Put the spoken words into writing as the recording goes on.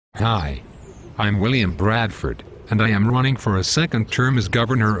Hi. I'm William Bradford, and I am running for a second term as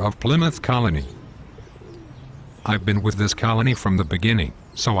governor of Plymouth Colony. I've been with this colony from the beginning,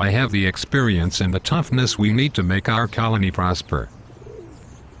 so I have the experience and the toughness we need to make our colony prosper.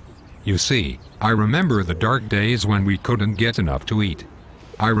 You see, I remember the dark days when we couldn't get enough to eat.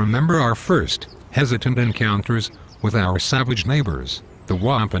 I remember our first, hesitant encounters with our savage neighbors, the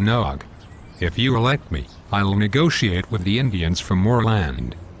Wampanoag. If you elect me, I'll negotiate with the Indians for more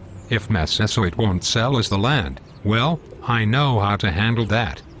land. If Massasoit won't sell us the land, well, I know how to handle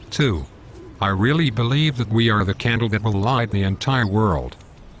that, too. I really believe that we are the candle that will light the entire world.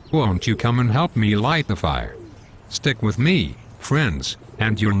 Won't you come and help me light the fire? Stick with me, friends,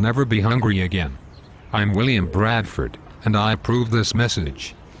 and you'll never be hungry again. I'm William Bradford, and I approve this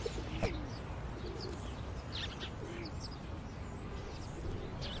message.